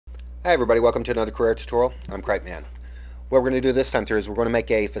Hi everybody, welcome to another career tutorial. I'm cripeman. What we're going to do this time through is we're going to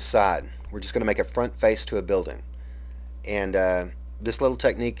make a facade. We're just going to make a front face to a building. And this little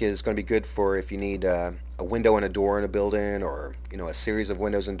technique is going to be good for if you need a window and a door in a building, or a series of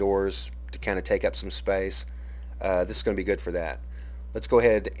windows and doors to kind of take up some space. This is going to be good for that. Let's go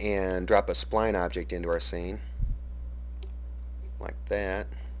ahead and drop a spline object into our scene like that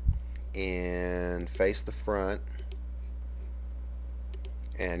and face the front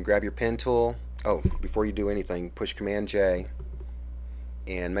and grab your pen tool. Oh, before you do anything, push Command J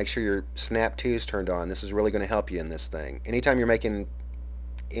and make sure your snap 2 is turned on. This is really going to help you in this thing. Anytime you're making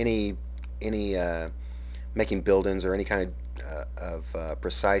any any making buildings or any kind of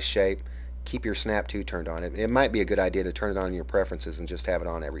precise shape, keep your snap 2 turned on. It might be a good idea to turn it on in your preferences and just have it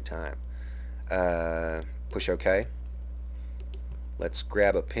on every time. Push OK. Let's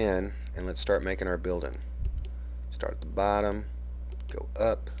grab a pen and let's start making our building. Start at the bottom, go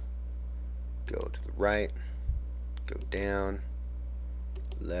up, go to the right, go down,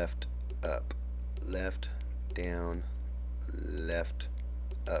 left, up, left, down, left,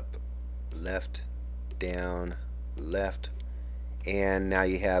 up, left, down, left, and now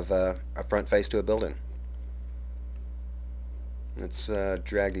you have a front face to a building. Let's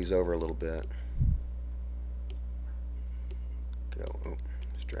drag these over a little bit.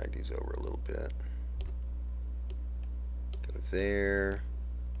 Let's drag these over a little bit. Go there,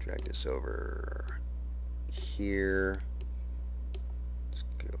 drag this over here. Let's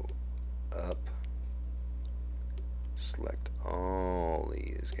go up, select all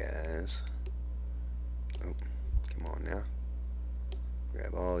these guys. Oh, come on now.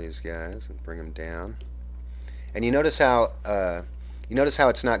 Grab all these guys and bring them down. And you notice how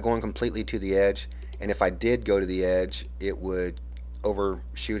it's not going completely to the edge. And if I did go to the edge, it would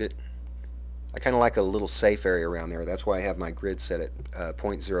overshoot it. I kind of like a little safe area around there. That's why I have my grid set at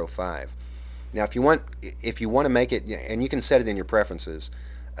 0.05. Now, if you want to make it, and you can set it in your preferences.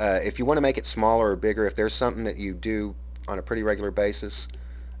 If you want to make it smaller or bigger, if there's something that you do on a pretty regular basis,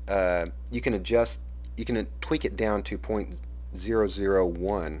 you can tweak it down to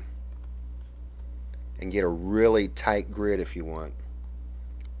 0.001 and get a really tight grid if you want.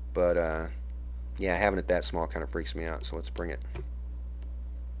 But yeah, having it that small kind of freaks me out. So let's bring it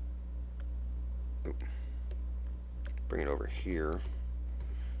over here.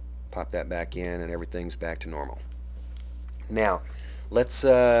 Pop that back in, and everything's back to normal. Now, let's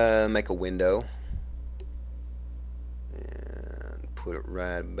make a window and put it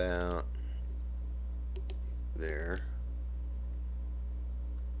right about there.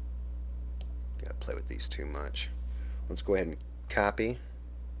 Gotta play with these too much. Let's go ahead and copy,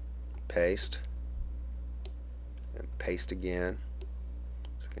 paste, and paste again.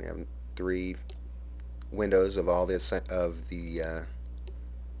 So we can have 3 windows of all this of the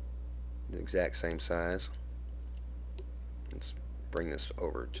exact same size. Let's bring this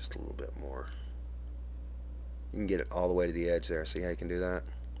over just a little bit more. You can get it all the way to the edge there. See how you can do that?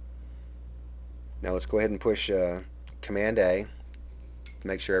 Now let's go ahead and push Command A to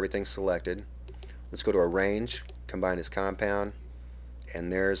make sure everything's selected. Let's go to Arrange, Combine as Compound,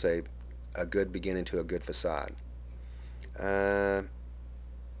 and there's a good beginning to a good facade.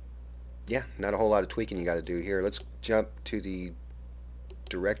 Yeah, not a whole lot of tweaking you got to do here. Let's jump to the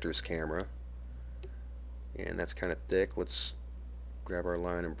director's camera, and that's kind of thick. Let's grab our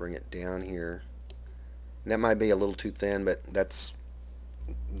line and bring it down here. And that might be a little too thin, but that's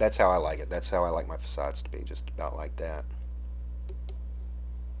how I like it. That's how I like my facades to be, just about like that.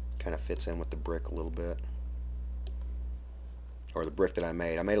 Kind of fits in with the brick a little bit, or the brick that I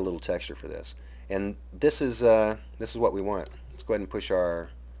made. I made a little texture for this, and this is what we want. Let's go ahead and push our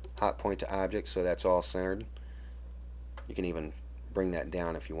hot point to object so that's all centered. You can even bring that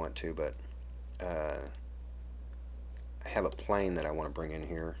down if you want to, but I have a plane that I want to bring in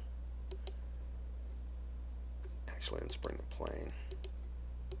here. Actually, let's bring the plane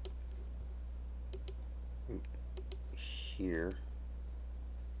here.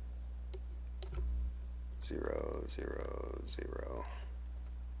 0, 0, 0.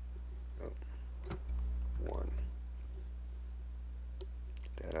 Oh, 1.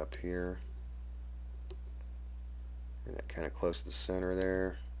 Get that up here. Bring that kind of close to the center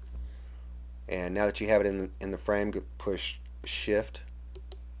there. And now that you have it in the frame, push Shift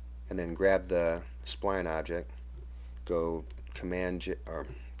and then grab the spline object. Go Command J, or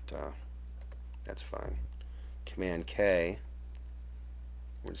that's fine. Command K.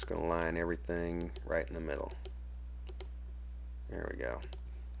 We're just going to line everything right in the middle. There we go.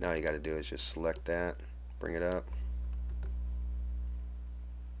 Now all you got to do is just select that, bring it up,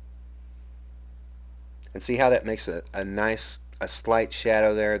 and see how that makes a nice a slight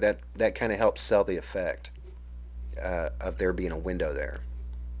shadow there, that kind of helps sell the effect of there being a window there.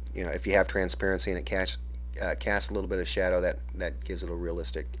 You know, if you have transparency and it casts a little bit of shadow, that gives it a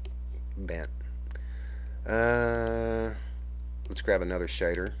realistic bent. Let's grab another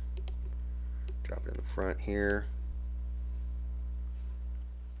shader. Drop it in the front here.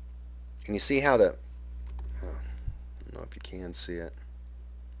 And you see how I don't know if you can see it,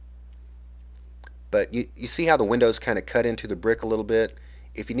 but you see how the windows kind of cut into the brick a little bit.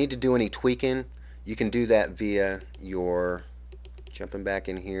 If you need to do any tweaking, you can do that via your jumping back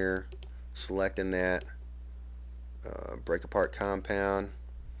in here, selecting that, break apart compound,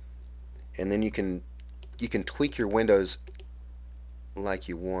 and then you can tweak your windows like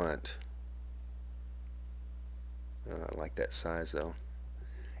you want. I like that size though,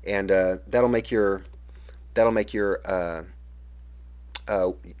 and that'll make your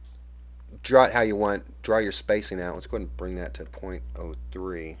draw it how you want. Draw your spacing out. Let's go ahead and bring that to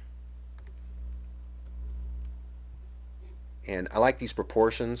 0.03. And I like these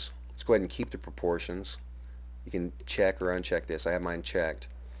proportions. Let's go ahead and keep the proportions. You can check or uncheck this. I have mine checked.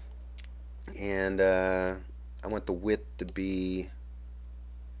 And I want the width to be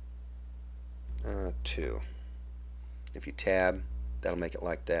 2. If you tab, that'll make it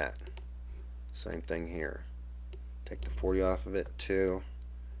like that. Same thing here. Take the 40 off of it, 2,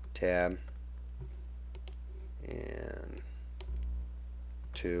 tab, and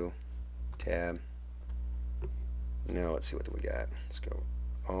 2, tab. Now let's see what we got. Let's go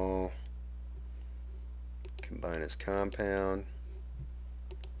all, combine as compound.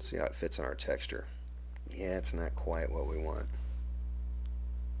 See how it fits on our texture. Yeah, it's not quite what we want.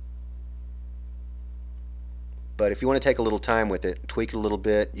 But if you want to take a little time with it, tweak it a little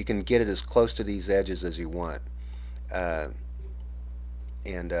bit, you can get it as close to these edges as you want. And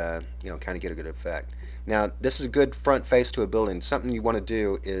you know, kind of get a good effect. Now, this is a good front face to a building. Something you want to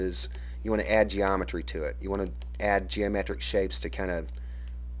do is you want to add geometry to it. You want to add geometric shapes to kind of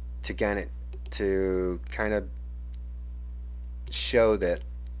show that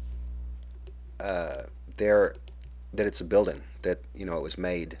that it's a building, that you know it was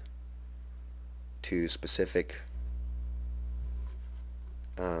made to specific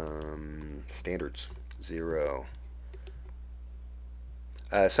standards. 0.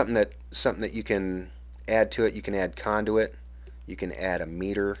 Something that you can add to it. You can add conduit. You can add a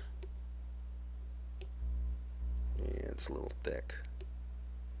meter. Yeah, it's a little thick.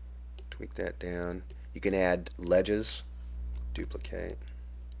 Tweak that down. You can add ledges. Duplicate.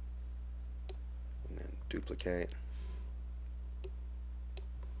 And then duplicate.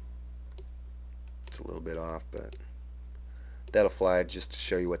 It's a little bit off, but that'll fly just to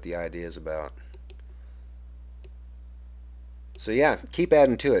show you what the idea is about. So yeah, keep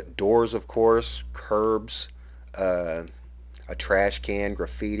adding to it. Doors, of course, curbs, a trash can,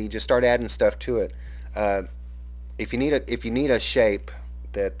 graffiti. Just start adding stuff to it. If you need a shape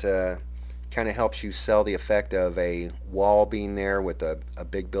that kind of helps you sell the effect of a wall being there with a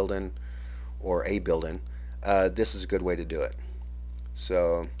big building or a building, this is a good way to do it.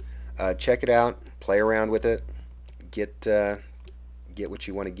 So check it out, play around with it, get what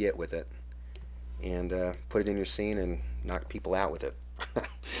you want to get with it, and put it in your scene and knock people out with it.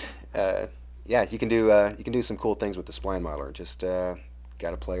 Yeah, you can do some cool things with the spline modeler. Just got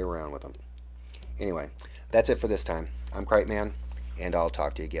to play around with them. Anyway, that's it for this time. I'm Cripeman, and I'll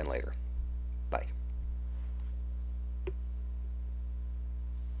talk to you again later.